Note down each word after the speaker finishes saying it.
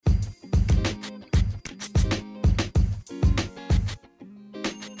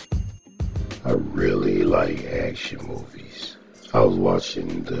I really like action movies. I was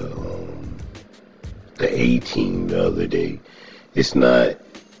watching the A-Team the other day. It's not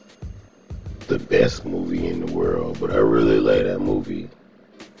the best movie in the world, but I really like that movie.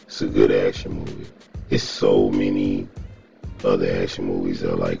 It's a good action movie. It's so many other action movies I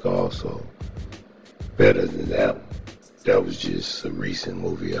like also. Better than that one. That was just a recent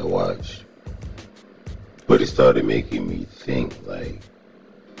movie I watched. But it started making me think like,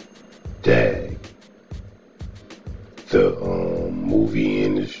 dang, the movie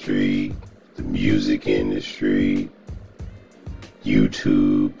industry, the music industry,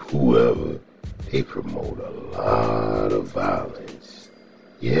 YouTube, whoever, they promote a lot of violence.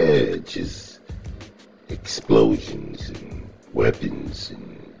 Yeah, just explosions and weapons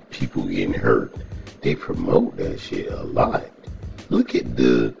and people getting hurt. They promote that shit a lot. Look at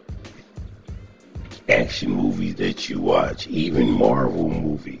the action movies that you watch, even Marvel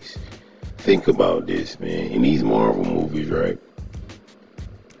movies. Think about this, man. In these Marvel movies, right?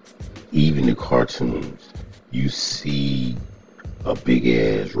 Even the cartoons, you see a big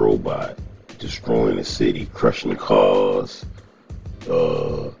ass robot destroying a city, crushing cars,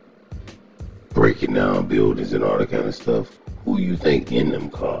 breaking down buildings and all that kind of stuff. Who you think in them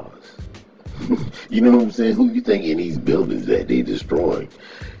cars? You know what I'm saying? Who you think in these buildings that they destroying?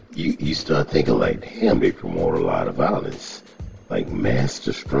 You start thinking like, damn, they promote a lot of violence, like mass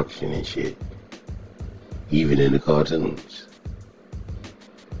destruction and shit, even in the cartoons.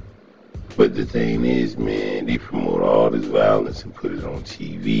 But the thing is, man, they promote all this violence and put it on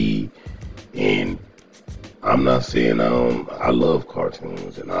TV. And I'm not saying I love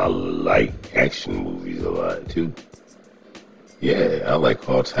cartoons and I like action movies a lot too. Yeah, I like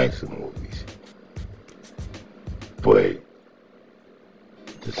all types of movies. But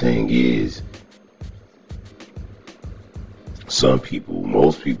the thing is, some people,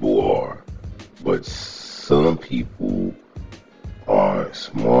 most people are, but some people aren't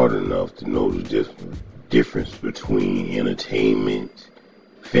smart enough to know the difference between entertainment,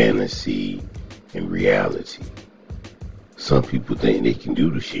 fantasy, and reality. Some people think they can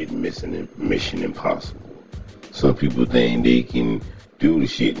do the shit in Mission Impossible. Some people think they can do the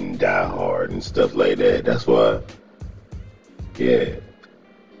shit in Die Hard and stuff like that. That's why, yeah,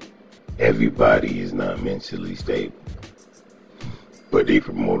 everybody is not mentally stable. But they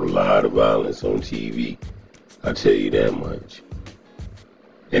promote a lot of violence on TV. I'll tell you that much.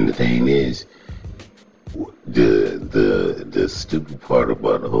 And the thing is, the stupid part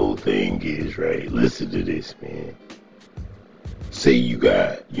about the whole thing is, right, listen to this, man. Say you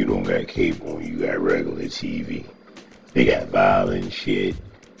don't got cable and you got regular TV. They got violent shit,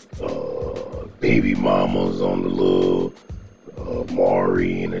 baby mamas on the little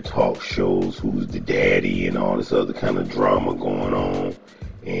Maury and the talk shows, who's the daddy and all this other kind of drama going on.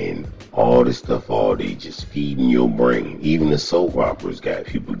 And all this stuff, all they just feeding your brain. Even the soap operas got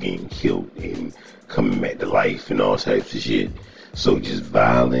people getting killed and coming back to life and all types of shit. So just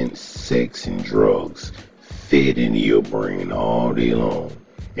violence, sex, and drugs fed into your brain all day long.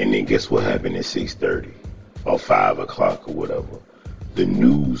 And then guess what happened at 6:30 or 5 o'clock or whatever? The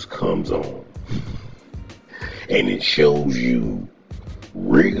news comes on. And it shows you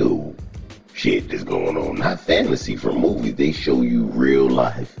real shit that's going on. Not fantasy from movies. They show you real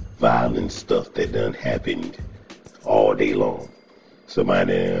life violent stuff that done happened all day long.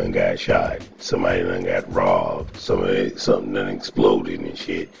 Somebody done got shot. Somebody done got robbed. Something done exploded and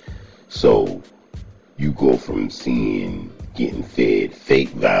shit. So you go from getting fed fake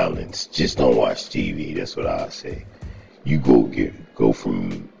violence. Just don't watch TV. That's what I say. You go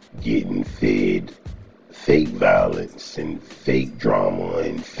from getting fed fake violence and fake drama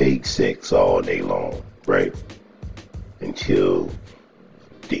and fake sex all day long, right? Until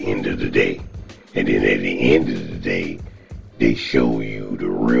the end of the day. And then at the end of the day, they show you the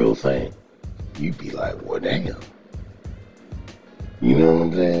real thing. You be like, well, damn. You know what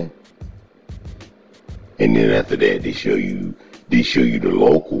I'm saying? And then after that, they show you the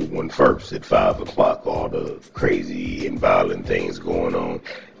local one first at 5 o'clock, all the crazy and violent things going on.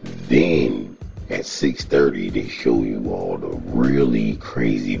 Then at 6:30, they show you all the really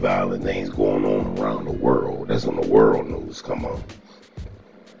crazy violent things going on around the world. That's when the world news come on.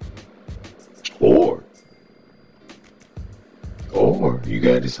 Or you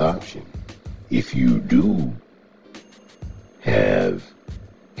got this option. If you do have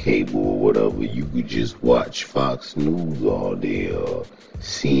cable or whatever, you could just watch Fox News all day or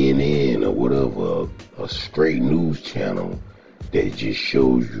CNN or whatever, a straight news channel that just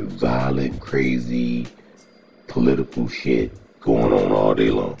shows you violent, crazy, political shit going on all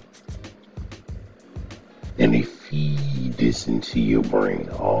day long. And they feed this into your brain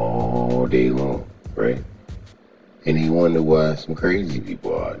all day long, right? And they wonder why some crazy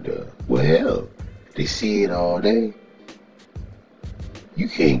people are out there. Well, hell, they see it all day. You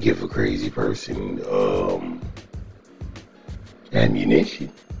can't give a crazy person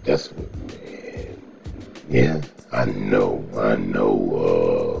ammunition. That's what, man. Yeah, I know,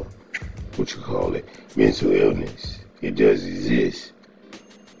 what you call it, mental illness. It does exist,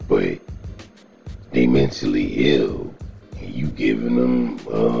 but they mentally ill, and you giving them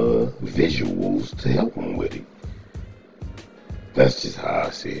visuals to help them with it. That's just how I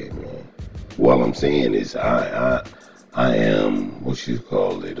see it, man. What I'm saying is, I am what you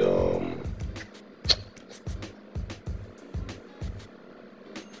call it.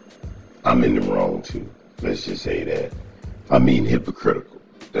 I'm in the wrong too. Let's just say that. I mean hypocritical.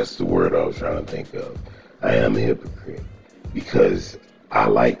 That's the word I was trying to think of. I am a hypocrite because I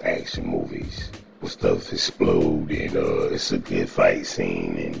like action movies where stuff explode and it's a good fight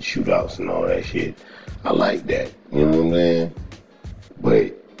scene and shootouts and all that shit. I like that. You know what I'm saying?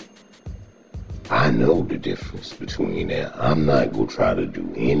 But I know the difference between that. I'm not gonna try to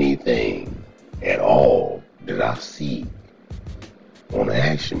do anything at all that I see on an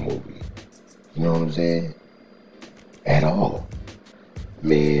action movie. You know what I'm saying? At all.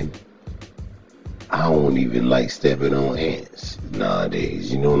 Man, I don't even like stepping on ants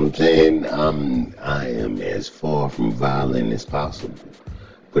nowadays. You know what I'm saying? I am as far from violent as possible.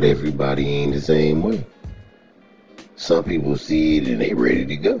 But everybody ain't the same way. Some people see it and they ready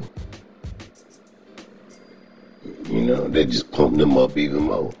to go. You know, they just pump them up even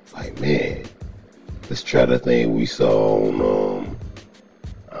more. Like, man, let's try the thing we saw on,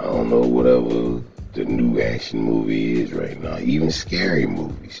 I don't know, whatever the new action movie is right now. Even scary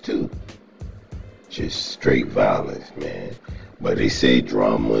movies, too. Just straight violence, man. But they say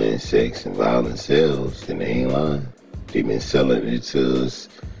drama and sex and violence sells, and they ain't lying. They've been selling it to us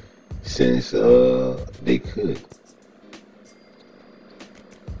since they could.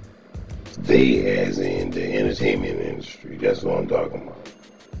 They, as in the entertainment industry, that's what I'm talking about.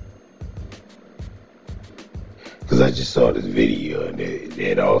 Because I just saw this video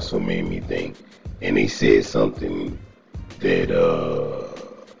that also made me think, and they said something that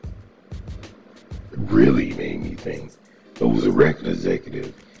really made me think. It was a record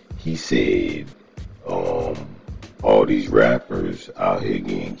executive. He said all these rappers out here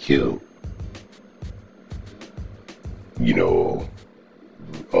getting killed, you know,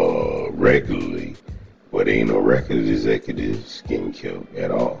 regularly, but ain't no record executives getting killed at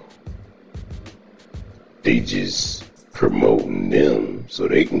all. They just promoting them so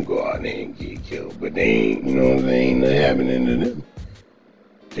they can go out there and get killed, but they ain't, you know, they ain't nothing happening to them.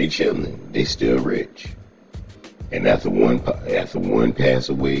 They chilling. They still rich. And after one pass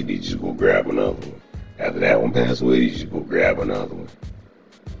away, they just go grab another one. After that one pass away, they just go grab another one.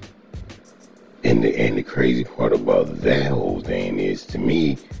 And the crazy part about that whole thing is, to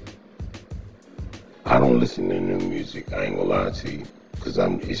me, I don't listen to new music. I ain't gonna lie to you, because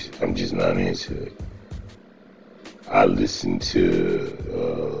I'm just not into it. I listen to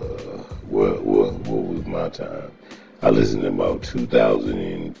what was my time? I listened to about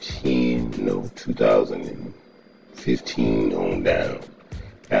 2015 on down.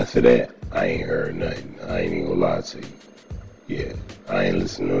 After that, I ain't heard nothing. I ain't even gonna lie to you. Yeah, I ain't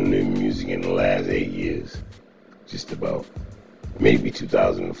listened to new music in the last 8 years. Just about. Maybe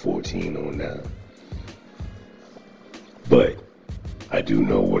 2014 on down. But I do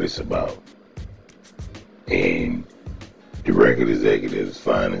know what it's about. And the record executives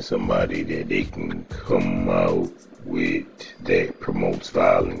finding somebody that they can come out with that promotes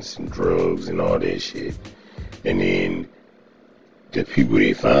violence and drugs and all that shit. And then the people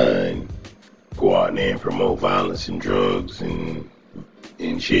they find go out there and promote violence and drugs and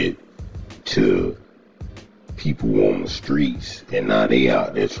shit to people on the streets. And now they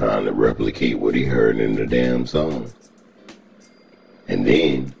out there trying to replicate what they heard in the damn song. And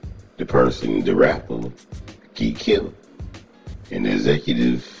then the rapper, get killed. And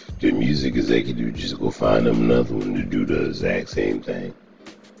the music executive just go find them another one to do the exact same thing.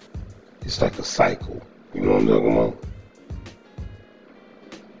 It's like a cycle. You know what I'm talking about?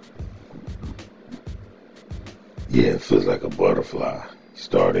 Yeah, it feels like a butterfly.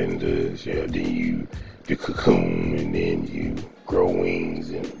 Starting to, yeah, then the cocoon, and then you grow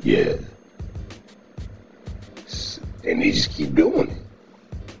wings, and yeah. And they just keep doing it.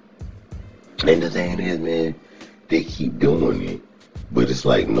 And the thing is, man, they keep doing it, but it's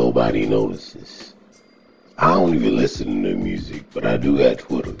like nobody notices. I don't even listen to the music, but I do got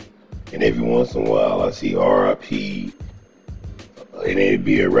Twitter. And every once in a while I see RIP, and it'd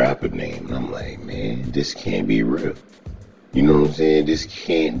be a rapper name. And I'm like, man, this can't be real. You know what I'm saying? This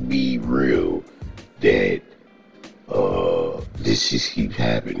can't be real that this just keeps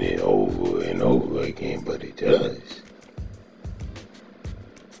happening over and over again, but it does.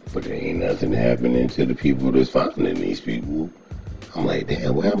 But there ain't nothing happening to the people that's finding these people. I'm like,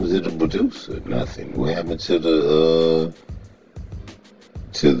 damn, what happened to the producer? Nothing. What happened to the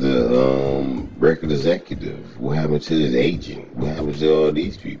record executive? What happened to his agent? What happened to all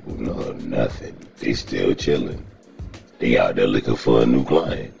these people? No, nothing. They still chilling. They out there looking for a new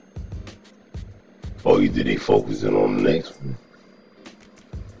client. Or either they focusing on the next one.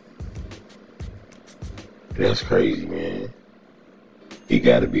 That's crazy, man. It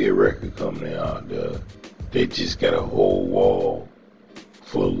gotta be a record company out there that just got a whole wall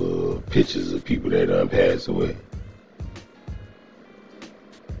full of pictures of people that done passed away.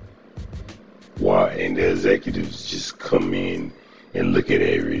 Why? And the executives just come in and look at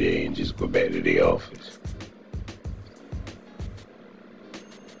it every day and just go back to their office.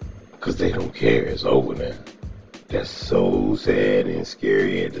 Because they don't care. It's over now. That's so sad and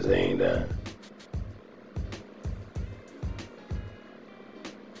scary at the same time.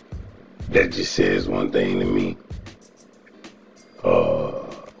 That just says one thing to me.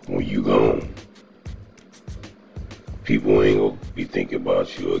 When you gone, people ain't gonna be thinking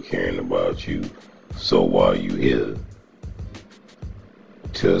about you or caring about you. So while you here,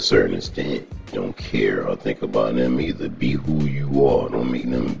 to a certain extent, don't care or think about them either. Be who you are. Don't make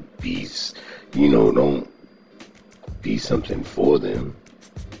them be, don't be something for them.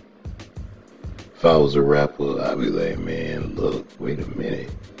 If I was a rapper, I'd be like, man, look, wait a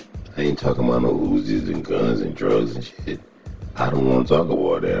minute. I ain't talking about no Uzis and guns and drugs and shit. I don't want to talk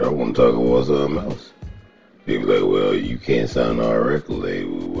about that. I want to talk about something else. People like, well, you can't sign our record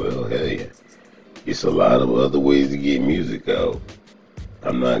label. Well, hell yeah. It's a lot of other ways to get music out.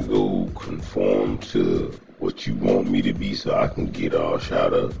 I'm not going to conform to what you want me to be so I can get all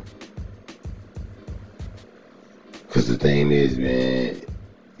shot up. Because the thing is, man,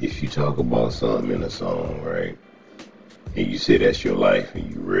 if you talk about something in a song, right, and you say that's your life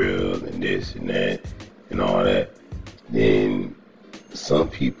and you real and this and that and all that, then some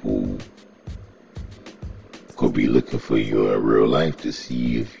people could be looking for you in real life to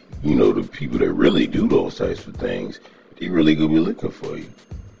see if, the people that really do those types of things, they really gonna be looking for you.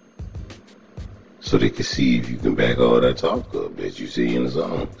 So they can see if you can back all that talk up that you see in the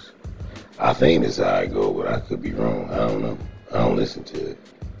songs. I think that's how I go, but I could be wrong. I don't know. I don't listen to it.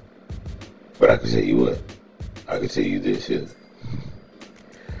 But I can tell you what. I can tell you this here.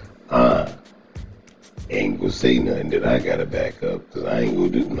 I ain't gonna say nothing that I gotta back up, because I ain't gonna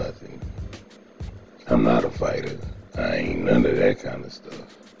do nothing. I'm not a fighter. I ain't none of that kind of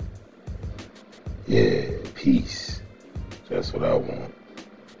stuff. Yeah, peace. That's what I want.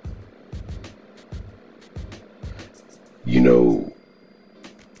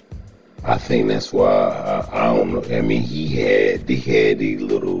 I think that's why, I don't know. I mean, they had these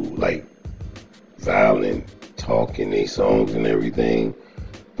little, like, violent talk in their songs and everything,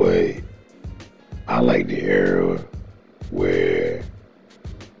 but I like the era where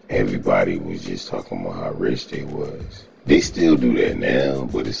everybody was just talking about how rich they was. They still do that now,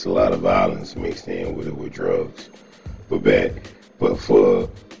 but it's a lot of violence mixed in with it, with drugs. But for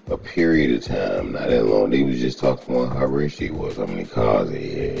a period of time, not that long, they was just talking about how rich they was, how many cars they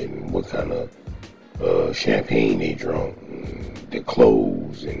had, and what kind of champagne they drunk, and their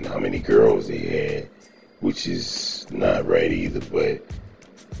clothes, and how many girls they had, which is not right either, but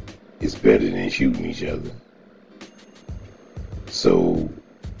it's better than shooting each other. So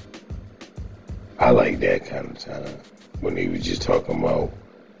I like that kind of time when they was just talking about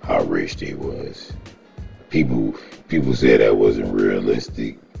how rich they was. People said that wasn't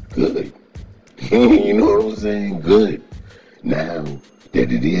realistic. Good. You know what I'm saying? Good. Now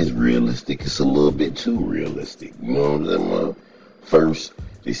that it is realistic, it's a little bit too realistic. You know what I'm saying? First,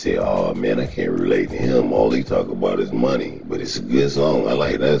 they say, oh man, I can't relate to him. All he talk about is money. But it's a good song. I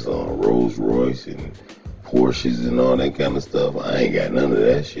like that song. Rolls Royce and Porsches and all that kind of stuff. I ain't got none of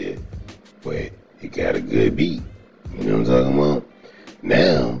that shit. But it got a good beat. You know what I'm talking about?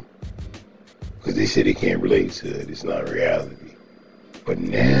 Now, because they said they can't relate to it. It's not reality. But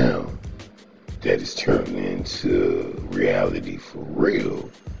now that it's turning into reality for real,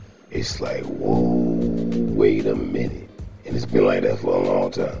 it's like, whoa, wait a minute. And it's been like that for a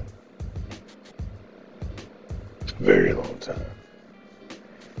long time. Very long time.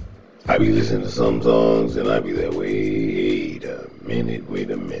 I be listening to some songs and I be like, wait a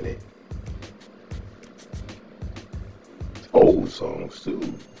minute. Old songs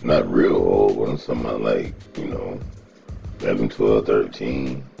too. Not real old, but I'm talking about like, 11, 12,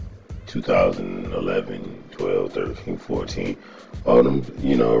 13, 2011, 12, 13, 14. All them,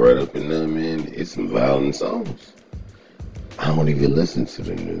 right up in there, man, it's some violent songs. I don't even listen to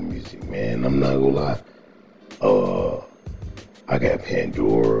the new music, man. I'm not gonna lie. I got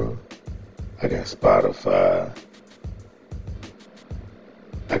Pandora. I got Spotify.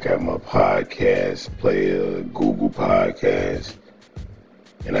 I got my podcast player, Google Podcast.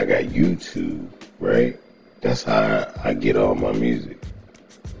 And I got YouTube, right? That's how I get all my music.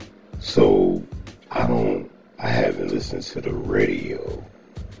 So I haven't listened to the radio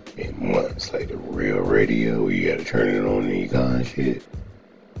in months, like the real radio. You gotta turn it on and you kind of shit.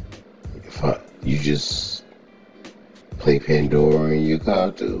 You just play Pandora in your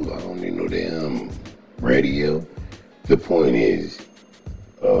car too. I don't need no damn radio. The point is,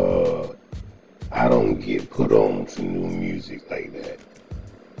 I don't get put on to new music like that.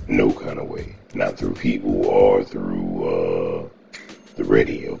 No kind of way. Not through people or through the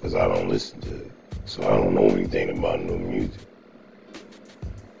radio, because I don't listen to it. So I don't know anything about new music.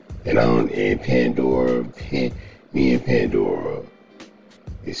 And Pandora, me and Pandora,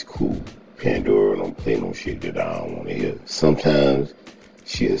 it's cool. Pandora don't play no shit that I don't want to hear. Sometimes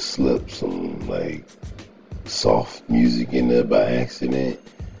she'll slip some like soft music in there by accident,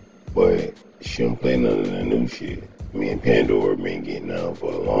 but she don't play none of the new shit. Me and Pandora been getting out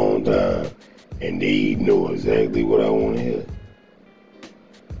for a long time, and they know exactly what I want to hear.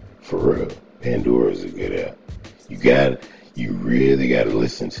 For real, Pandora is a good app. You really gotta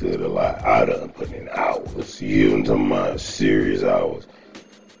listen to it a lot. I done put in hours. You know what I'm talking about? Serious hours.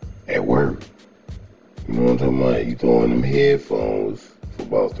 At work. You know what I'm talking about? You throw in them headphones for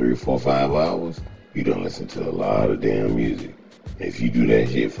about 3, 4, 5 hours, you done listen to a lot of damn music. If you do that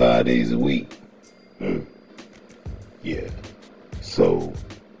shit 5 days a week, yeah. So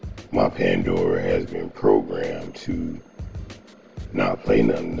my Pandora has been programmed to not play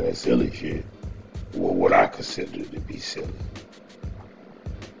none of that silly shit. Well, what I consider to be silly.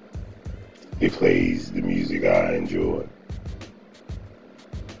 It plays the music I enjoy.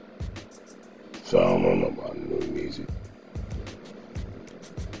 So I don't know about new music.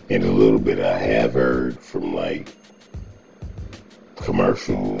 And a little bit I have heard from like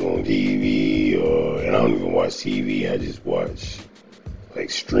commercials on TV, and I don't even watch TV. I just watch like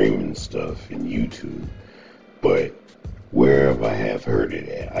streaming stuff and YouTube. But wherever I have heard it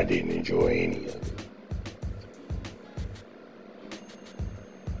at, I didn't enjoy any of it.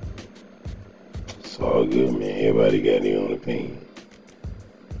 It's all good, man. Everybody got their own opinion.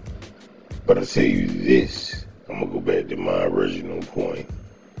 But I tell you this, I'm going to go back to my original point.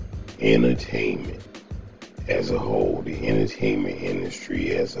 Entertainment as a whole, the entertainment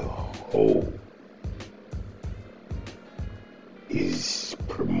industry as a whole is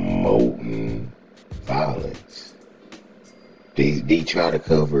promoting violence. They try to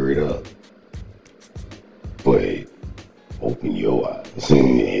cover it up. But open your eyes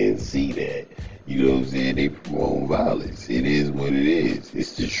and see that. You know what I'm saying? They promote violence. It is what it is.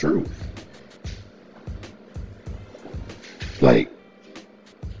 It's the truth. Like,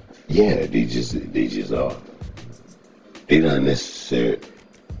 yeah, they just are. They're not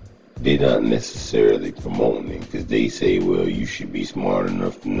necessarily promoting it because they say, well, you should be smart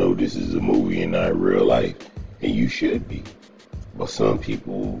enough to know this is a movie and not real life, and you should be. But some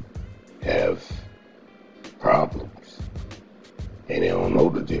people have problems, and they don't know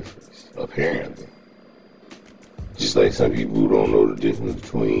the difference, apparently. Just like some people who don't know the difference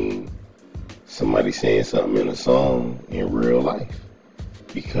between somebody saying something in a song in real life.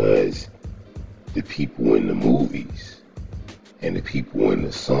 Because the people in the movies and the people in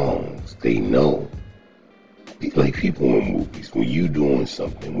the songs, they know. Like people in movies, when you doing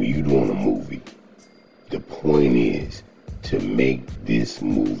something, when you doing a movie, the point is to make this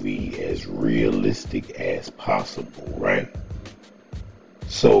movie as realistic as possible, right?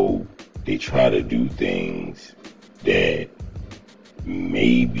 So they try to do things that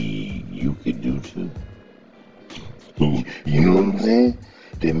maybe you could do too. You know what I'm saying?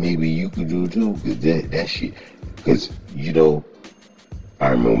 That maybe you could do too, because that shit, because, I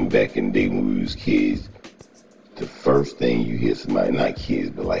remember back in the day when we was kids, the first thing you hear somebody, not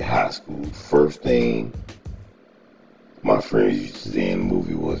kids, but like high school, first thing my friends used to say in the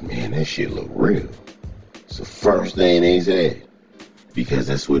movie was, man, that shit look real. It's the first thing they said, because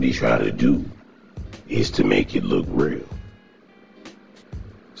that's what he tried to do, is to make it look real.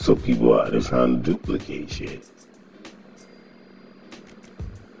 So people out there trying to duplicate shit.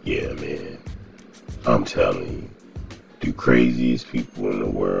 Yeah, man. I'm telling you, the craziest people in the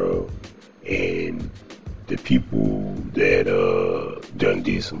world and the people that done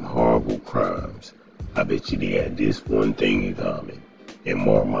did some horrible crimes, I bet you they had this one thing in common. And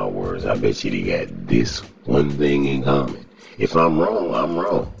mark my words, I bet you they got this one thing in common. If I'm wrong, I'm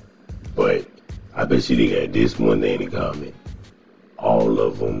wrong. But I bet you they got this one thing in common. All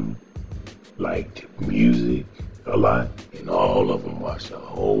of them liked music a lot, and all of them watched a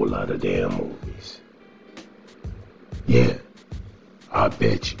whole lot of damn movies. Yeah, I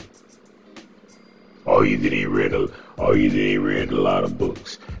bet you. Or either they read a lot of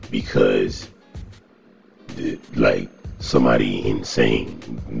books, because like somebody insane,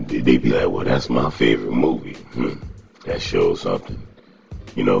 they be like, well, that's my favorite movie. That shows something.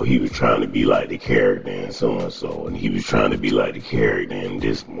 You know, he was trying to be like the character in so-and-so, and he was trying to be like the character in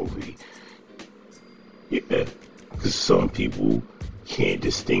this movie. Yeah, because some people can't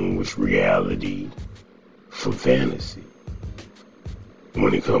distinguish reality from fantasy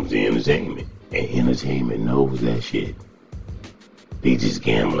when it comes to entertainment. And entertainment knows that shit. They just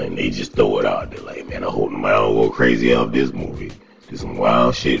gambling. They just throw it out there like, man, I hope nobody don't go crazy off this movie. There's some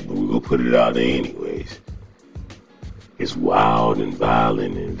wild shit, but we're going to put it out there anyways. It's wild and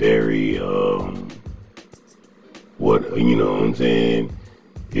violent and very, what I'm saying?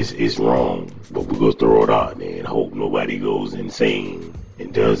 It's wrong, but we're going to throw it out there and hope nobody goes insane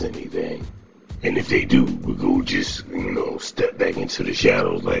and does anything. And if they do, we go just, step back into the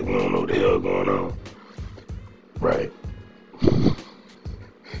shadows like we don't know what the hell going on. Right.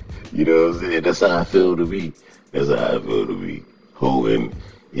 You know what I'm saying? That's how I feel to be. Whole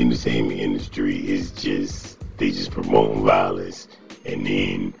entertainment industry is just, they just promoting violence. And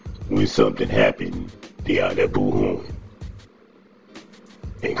then when something happened, they out there boo-hooing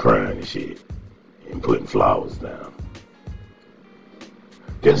and crying and shit and putting flowers down.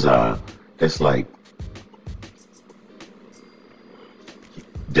 That's like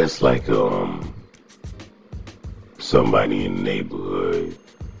somebody in the neighborhood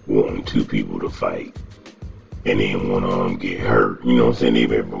wanting two people to fight, and then one of them get hurt. You know what I'm saying? They've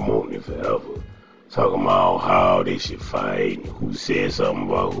been promoting it forever, talking about how they should fight and who said something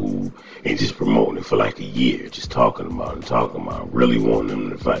about who, and just promoting it for like a year, just talking about really wanting them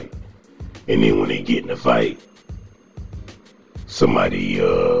to fight. And then when they get in a fight, somebody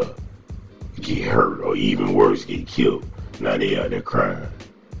get hurt, or even worse, get killed. Now they out there crying.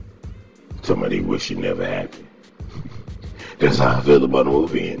 Somebody wish it never happened. That's how I feel about the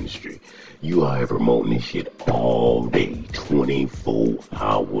movie industry. You are promoting this shit all day, 24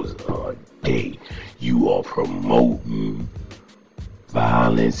 hours a day. You are promoting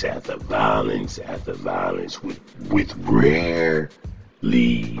violence after violence after violence, with rarely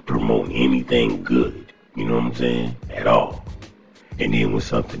promoting anything good. You know what I'm saying? At all. And then when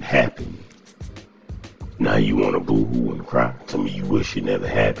something happens, now you want to boo-hoo and cry. Tell me you wish it never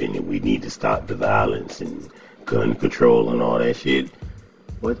happened and we need to stop the violence and gun control and all that shit.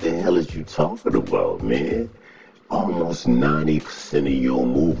 What the hell is you talking about, man? Almost 90% of your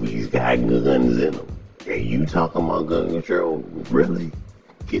movies got guns in them. And you talking about gun control? Really?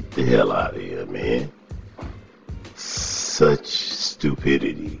 Get the hell out of here, man. Such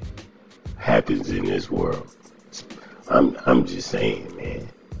stupidity happens in this world. I'm just saying, man.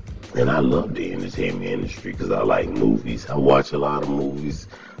 And I love the entertainment industry because I like movies. I watch a lot of movies.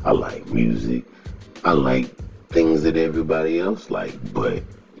 I like music. I like things that everybody else like. But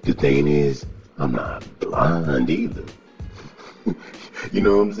the thing is, I'm not blind either. You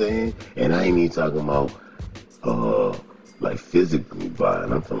know what I'm saying? And I ain't even talking about like physically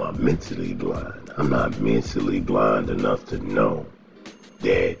blind. I'm talking about mentally blind. I'm not mentally blind enough to know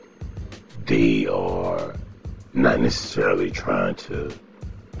that they are not necessarily trying to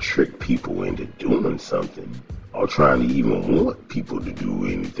trick people into doing something or trying to even want people to do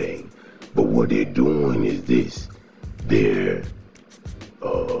anything. But what they're doing is this. They're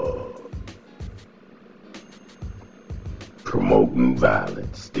promoting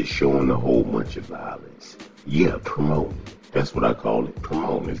violence. They're showing a whole bunch of violence. Yeah, promoting. That's what I call it,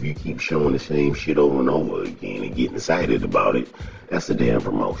 promoting. If you keep showing the same shit over and over again and getting excited about it, that's a damn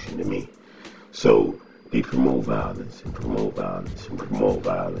promotion to me. So they promote violence and promote violence and promote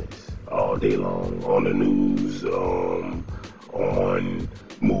violence all day long on the news, on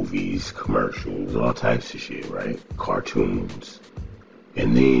movies, commercials, all types of shit, right? Cartoons.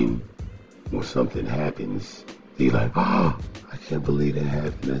 And then when something happens, they're like, oh, I can't believe that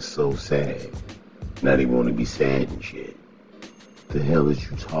happened. That's so sad. Now they want to be sad and shit. The hell is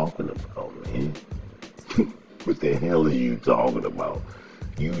you talking about, man? What the hell are you talking about?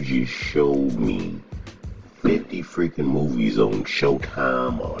 You just showed me 50 freaking movies on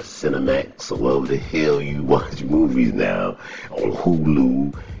Showtime or Cinemax or whatever the hell you watch movies now, on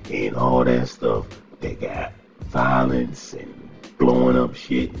Hulu and all that stuff that got violence and blowing up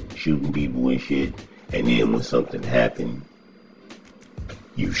shit and shooting people and shit. And then when something happened,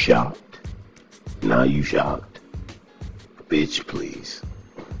 You shocked? Now you shocked? Bitch, please.